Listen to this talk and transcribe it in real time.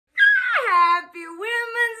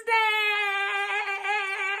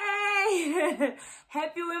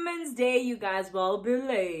Happy Women's Day, you guys. Well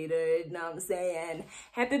belated, know what I'm saying?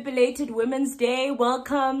 Happy belated Women's Day.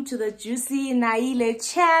 Welcome to the Juicy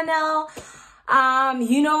Naile channel.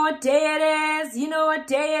 You know what day it is. You know what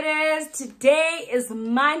day it is. Today is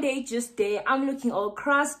Monday, just day. I'm looking all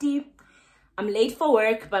crusty. I'm late for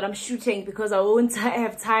work, but I'm shooting because I won't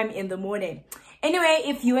have time in the morning. Anyway,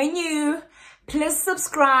 if you are new, please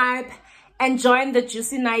subscribe and join the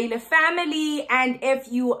Juicy Naile family. And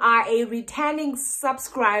if you are a returning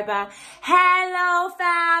subscriber, hello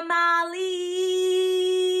family,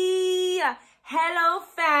 hello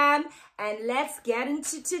fam, and let's get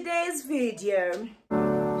into today's video.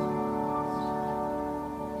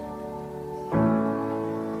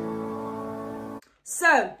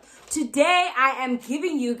 So today I am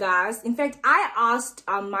giving you guys, in fact, I asked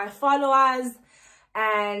my followers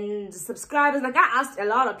and subscribers, like I asked a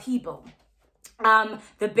lot of people,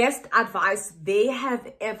 the best advice they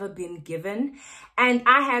have ever been given, and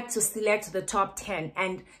I had to select the top 10,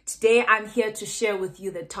 and today I'm here to share with you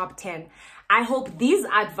the top 10. I hope these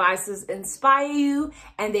advices inspire you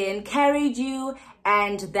and they encourage you,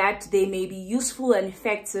 and that they may be useful and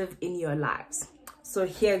effective in your lives. So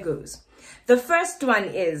here goes. The first one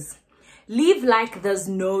is live like there's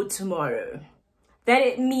no tomorrow. That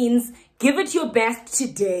it means give it your best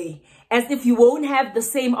today, as if you won't have the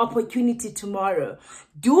same opportunity tomorrow.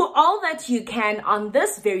 Do all that you can on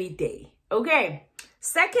this very day, okay?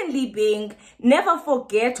 Secondly being, never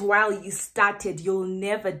forget while you started, you'll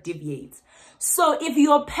never deviate. So if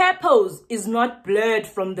your purpose is not blurred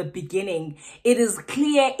from the beginning, it is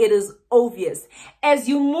clear, it is obvious. As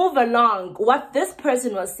you move along, what this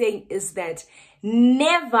person was saying is that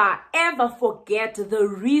never ever forget the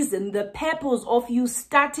reason, the purpose of you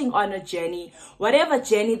starting on a journey, whatever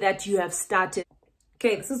journey that you have started.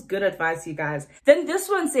 Okay, this is good advice, you guys. Then this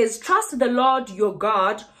one says, trust the Lord your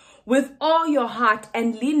God with all your heart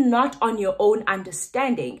and lean not on your own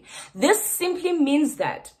understanding. This simply means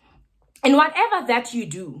that in whatever that you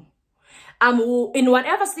do, in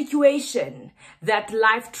whatever situation that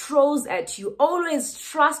life throws at you, always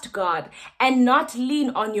trust God and not lean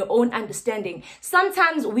on your own understanding.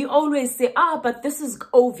 Sometimes we always say, but this is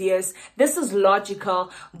obvious, this is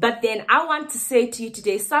logical. But then I want to say to you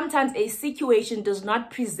today, sometimes a situation does not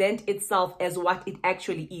present itself as what it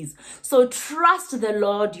actually is. So trust the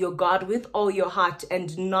Lord your God with all your heart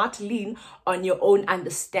and not lean on your own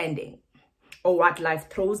understanding or what life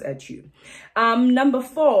throws at you. Number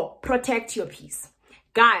 4, protect your peace.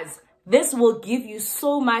 Guys, this will give you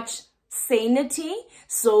so much sanity,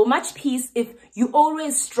 so much peace if you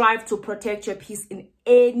always strive to protect your peace in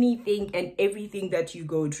anything and everything that you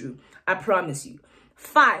go through. I promise you.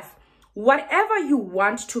 5, whatever you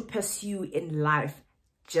want to pursue in life,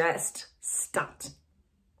 just start.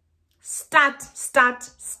 Start, start,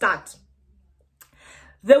 start.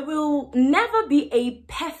 There will never be a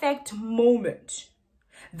perfect moment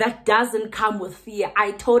that doesn't come with fear.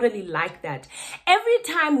 I totally like that. Every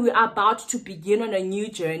time we're about to begin on a new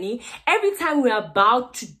journey, every time we're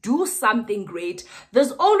about to do something great,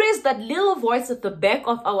 there's always that little voice at the back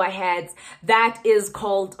of our heads that is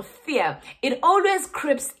called fear. It always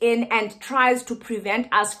creeps in and tries to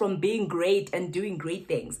prevent us from being great and doing great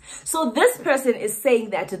things. So this person is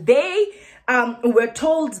saying that they were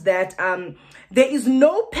told that there is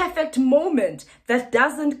no perfect moment that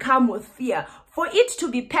doesn't come with fear. For it to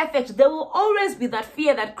be perfect, there will always be that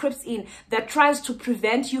fear that creeps in that tries to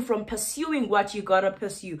prevent you from pursuing what you gotta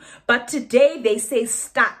pursue. But today they say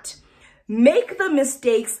start. Make the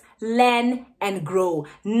mistakes, learn and grow.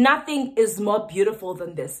 Nothing is more beautiful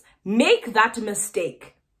than this. Make that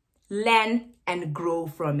mistake, learn and grow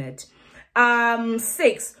from it.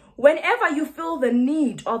 6, whenever you feel the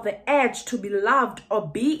need or the urge to be loved or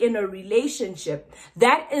be in a relationship,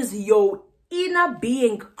 that is your inner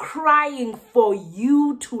being crying for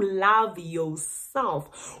you to love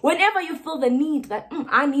yourself. Whenever you feel the need that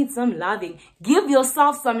I need some loving, give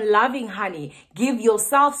yourself some loving, honey. Give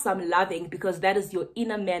yourself some loving, because that is your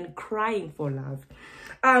inner man crying for love.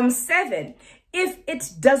 7, if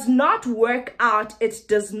it does not work out, it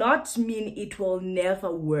does not mean it will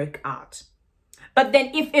never work out. But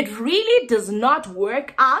then if it really does not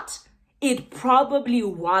work out, it probably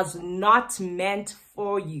was not meant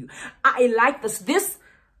for you. I like this. This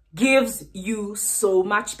gives you so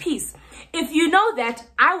much peace. If you know that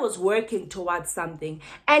I was working towards something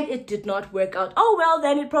and it did not work out, oh well,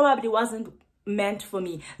 then it probably wasn't meant for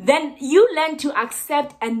me. Then you learn to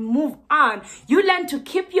accept and move on. You learn to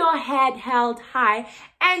keep your head held high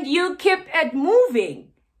and you keep it moving.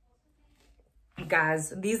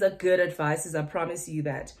 Guys, these are good advices, I promise you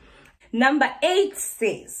that. Number 8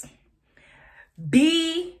 says,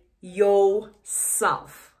 be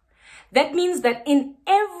yourself. That means that in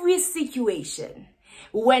every situation,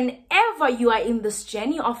 whenever you are in this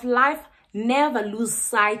journey of life, never lose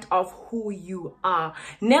sight of who you are.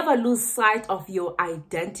 Never lose sight of your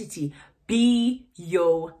identity. Be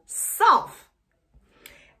yourself.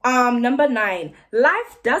 Number 9,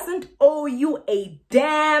 life doesn't owe you a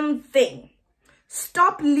damn thing.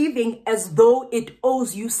 Stop living as though it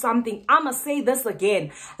owes you something. I'ma say this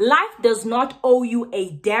again. Life does not owe you a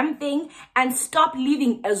damn thing, and stop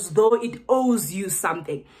living as though it owes you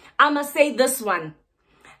something. I'ma say this one.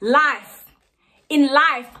 In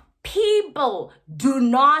life, people do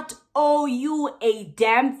not owe you a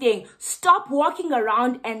damn thing. Stop walking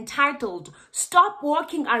around entitled. Stop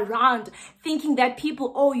walking around thinking that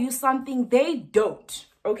people owe you something. They don't.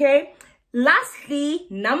 Okay? Lastly,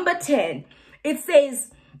 number 10. It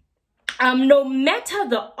says, no matter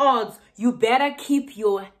the odds, you better keep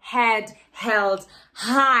your head held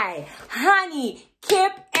high. Honey,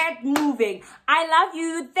 keep it moving. I love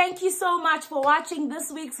you. Thank you so much for watching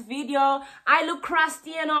this week's video. I look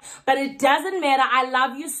crusty and all, but it doesn't matter. I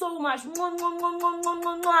love you so much. Mwah, mwah, mwah, mwah, mwah,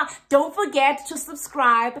 mwah, mwah. Don't forget to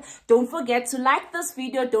subscribe. Don't forget to like this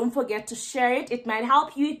video. Don't forget to share it. It might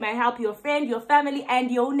help you. It might help your friend, your family,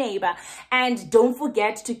 and your neighbor. And don't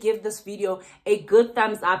forget to give this video a good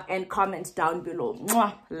thumbs up and comment down below.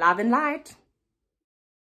 Mwah. Love and light.